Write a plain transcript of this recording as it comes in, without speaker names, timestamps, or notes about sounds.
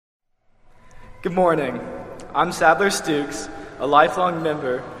Good morning. I'm Sadler Stukes, a lifelong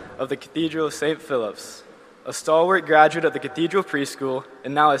member of the Cathedral of St. Philip's, a stalwart graduate of the Cathedral preschool,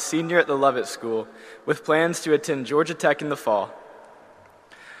 and now a senior at the Lovett School, with plans to attend Georgia Tech in the fall.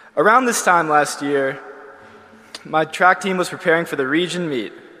 Around this time last year, my track team was preparing for the region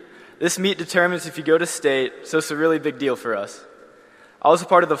meet. This meet determines if you go to state, so it's a really big deal for us. I was a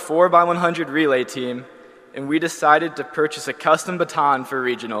part of the 4x100 relay team, and we decided to purchase a custom baton for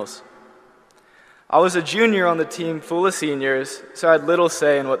regionals. I was a junior on the team full of seniors, so I had little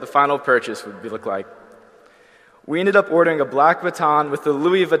say in what the final purchase would look like. We ended up ordering a black baton with the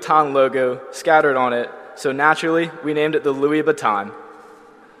Louis Vuitton logo scattered on it, so naturally, we named it the Louis Baton.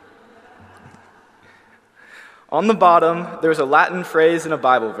 On the bottom, there was a Latin phrase and a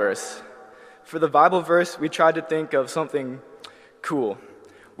Bible verse. For the Bible verse, we tried to think of something cool.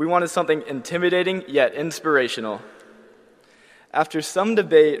 We wanted something intimidating yet inspirational. After some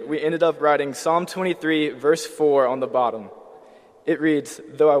debate, we ended up writing Psalm 23, verse 4 on the bottom. It reads,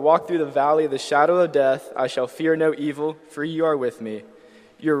 "Though I walk through the valley of the shadow of death, I shall fear no evil, for you are with me.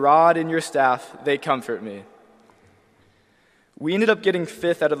 Your rod and your staff, they comfort me." We ended up getting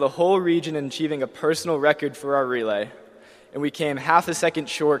fifth out of the whole region and achieving a personal record for our relay, and we came half a second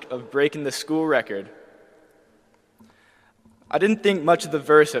short of breaking the school record. I didn't think much of the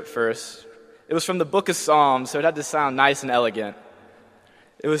verse at first. It was from the book of Psalms, so it had to sound nice and elegant.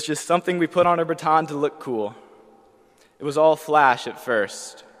 It was just something we put on our baton to look cool. It was all flash at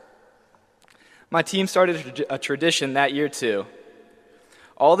first. My team started a tradition that year too.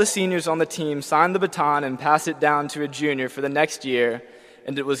 All the seniors on the team signed the baton and passed it down to a junior for the next year,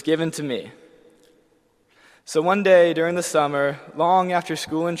 and it was given to me. So one day during the summer, long after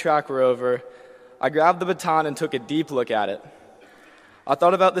school and track were over, I grabbed the baton and took a deep look at it. I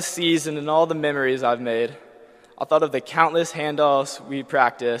thought about the season and all the memories I've made. I thought of the countless handoffs we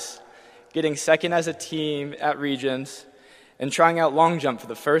practiced, getting second as a team at regions, and trying out long jump for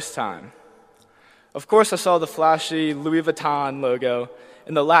the first time. Of course, I saw the flashy Louis Vuitton logo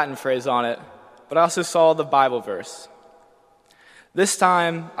and the Latin phrase on it, but I also saw the Bible verse. This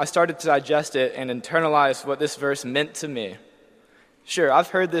time, I started to digest it and internalize what this verse meant to me. Sure, I've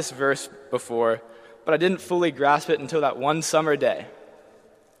heard this verse before, but I didn't fully grasp it until that one summer day.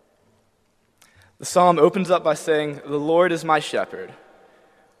 The psalm opens up by saying, "The Lord is my shepherd."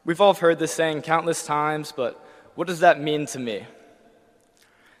 We've all heard this saying countless times, but what does that mean to me?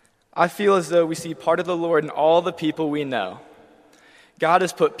 I feel as though we see part of the Lord in all the people we know. God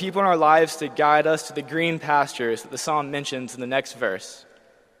has put people in our lives to guide us to the green pastures that the psalm mentions in the next verse.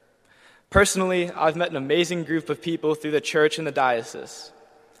 Personally, I've met an amazing group of people through the church and the diocese.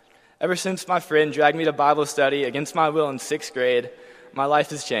 Ever since my friend dragged me to Bible study against my will in 6th grade, my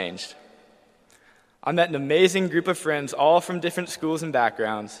life has changed. I met an amazing group of friends, all from different schools and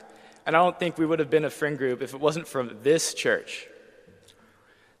backgrounds, and I don't think we would have been a friend group if it wasn't for this church.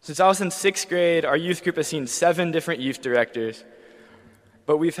 Since I was in 6th grade, our youth group has seen 7 different youth directors,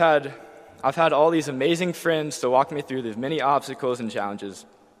 but I've had all these amazing friends to walk me through the many obstacles and challenges.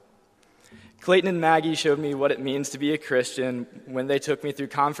 Clayton and Maggie showed me what it means to be a Christian when they took me through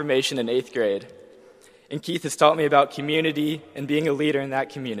confirmation in 8th grade, and Keith has taught me about community and being a leader in that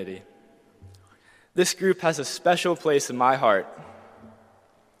community. This group has a special place in my heart.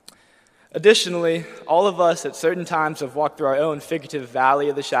 Additionally, all of us at certain times have walked through our own figurative valley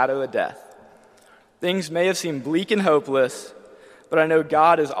of the shadow of death. Things may have seemed bleak and hopeless, but I know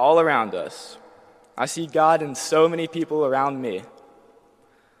God is all around us. I see God in so many people around me.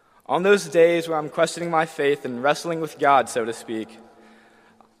 On those days where I'm questioning my faith and wrestling with God, so to speak,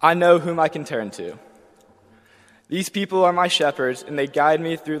 I know whom I can turn to. These people are my shepherds, and they guide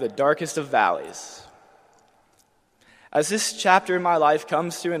me through the darkest of valleys. As this chapter in my life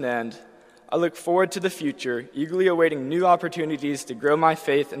comes to an end, I look forward to the future, eagerly awaiting new opportunities to grow my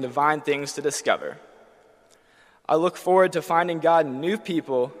faith and divine things to discover. I look forward to finding God in new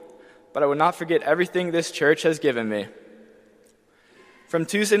people, but I will not forget everything this church has given me. From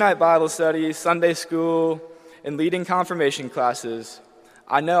Tuesday night Bible study, Sunday school, and leading confirmation classes,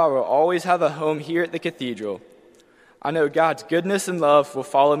 I know I will always have a home here at the Cathedral. I know God's goodness and love will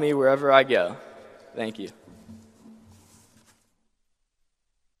follow me wherever I go. Thank you.